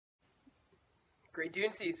Great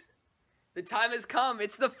Dunesies. The time has come.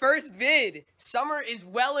 It's the first vid. Summer is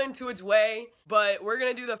well into its way, but we're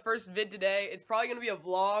gonna do the first vid today. It's probably gonna be a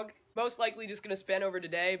vlog. Most likely just gonna span over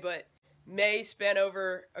today, but may span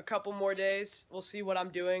over a couple more days. We'll see what I'm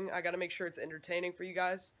doing. I gotta make sure it's entertaining for you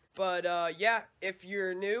guys. But yeah, if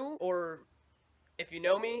you're new or if you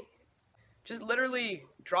know me, just literally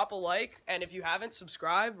drop a like, and if you haven't,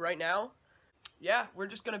 subscribe right now. Yeah, we're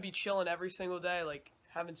just gonna be chilling every single day, like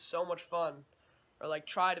having so much fun. Or like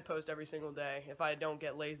try to post every single day if I don't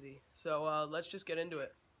get lazy. So let's just get into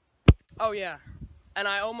it. Oh yeah, and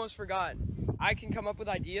I almost forgot. I can come up with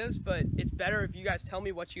ideas, but it's better if you guys tell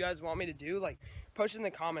me what you guys want me to do. Like, post it in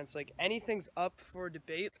the comments. Like, anything's up for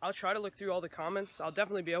debate. I'll try to look through all the comments. I'll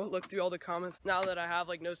definitely be able to look through all the comments now that I have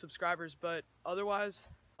like no subscribers. But otherwise,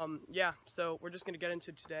 yeah. So we're just gonna get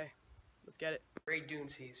into today. Let's get it. Great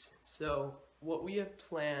Dunesies. So what we have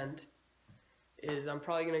planned is I'm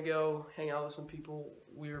probably gonna go hang out with some people.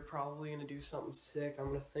 We're probably gonna do something sick. I'm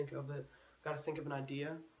gonna think of it. Gotta think of an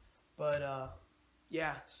idea. But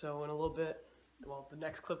yeah, so in a little bit, well, the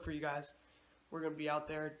next clip for you guys, we're gonna be out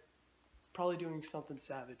there probably doing something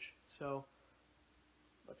savage. So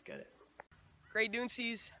let's get it. Great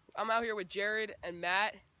Dunesies. I'm out here with Jared and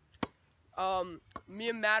Matt. Me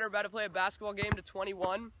and Matt are about to play a basketball game to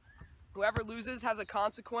 21. Whoever loses has a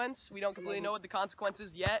consequence. We don't completely know what the consequence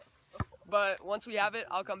is yet. But once we have it,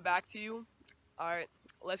 I'll come back to you. All right,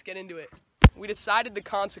 let's get into it. We decided the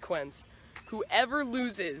consequence. Whoever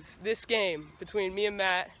loses this game between me and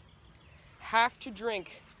Matt have to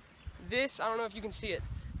drink this, I don't know if you can see it,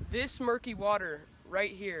 this murky water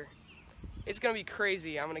right here. It's gonna be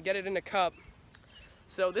crazy. I'm gonna get it in a cup.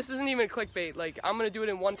 So this isn't even a clickbait. Like, I'm gonna do it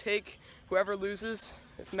in one take. Whoever loses,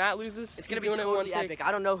 if Matt loses, it's gonna be totally epic.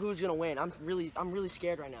 I don't know who's gonna win. I'm really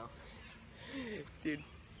scared right now. Dude.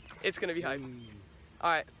 It's gonna be hype.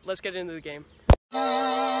 All right, let's get into the game.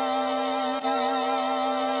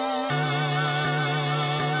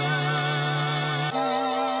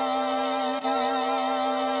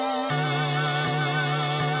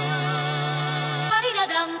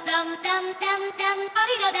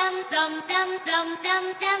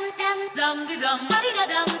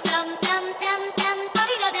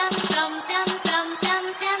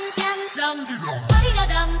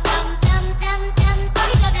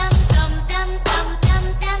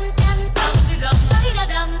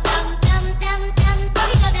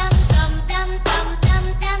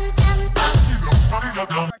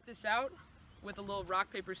 Start this out with a little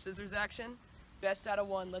rock, paper, scissors action. Best out of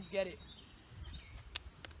one. Let's get it.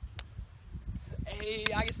 Hey,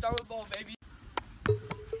 I can start with ball, baby.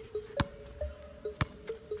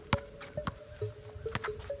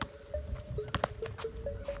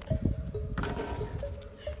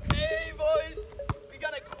 Hey, boys, we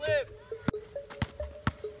got a clip.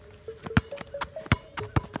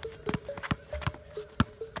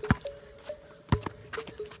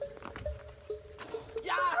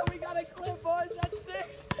 Yeah, we got a clip, boys. That's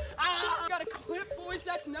 6. Ah, we got a clip, boys.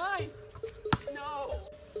 That's 9. No.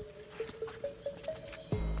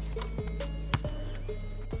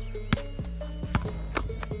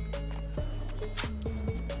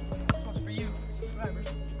 This one's for you, subscribers.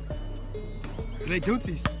 Great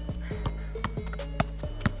Dunesies.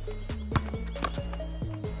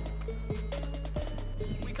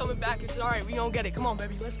 We coming back. It's all right. We gonna get it. Come on,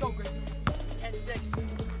 baby. Let's go, Great Dunesies. 10-6.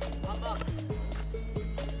 I'm up.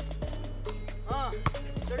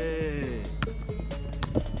 Hey.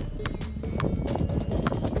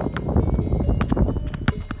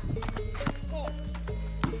 Oh.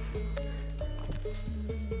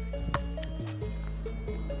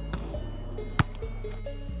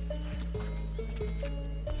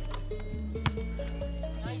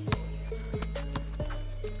 Nice.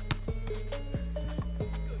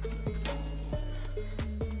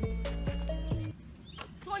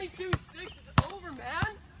 22-6. It's over,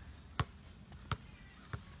 man.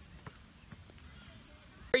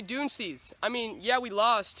 Great Dunesies. I mean, yeah, we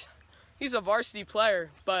lost. He's a varsity player,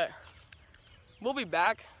 but we'll be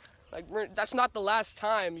back. Like, that's not the last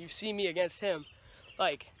time you see me against him.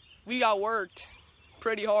 Like, we got worked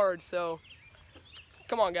pretty hard, so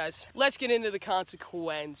come on, guys. Let's get into the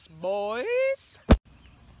consequence, boys.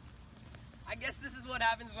 I guess this is what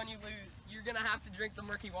happens when you lose. You're gonna have to drink the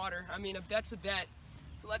murky water. I mean, a bet's a bet.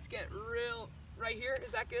 So let's get real right here.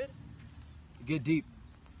 Is that good? Get deep.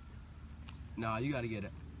 Nah, you gotta get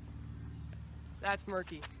it. That's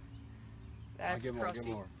murky. That's crusty.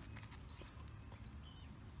 Get more.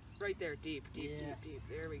 Right there, deep.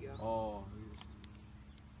 There we go. Oh.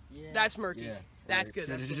 Yeah. That's murky. Yeah. That's good.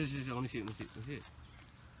 That's good. Let me see it.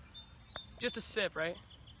 Just a sip, right?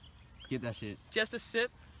 Get that shit. Just a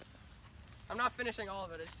sip? I'm not finishing all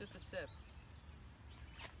of it. It's just a sip.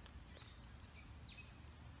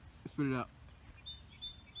 Spit it out.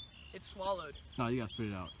 It's swallowed. No, you gotta spit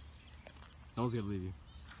it out. No one's gonna believe you.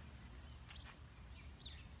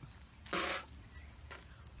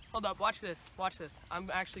 Hold up, watch this. Watch this. I'm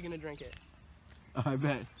actually gonna drink it. I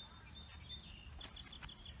bet.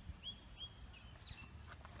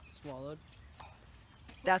 Swallowed.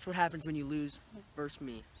 That's what happens when you lose versus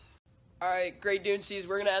me. Alright, great Dunesies.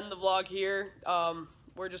 We're gonna end the vlog here.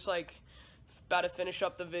 We're just like about to finish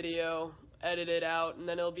up the video, edit it out, and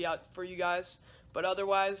then it'll be out for you guys. But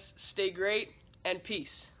otherwise, stay great and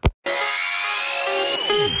peace.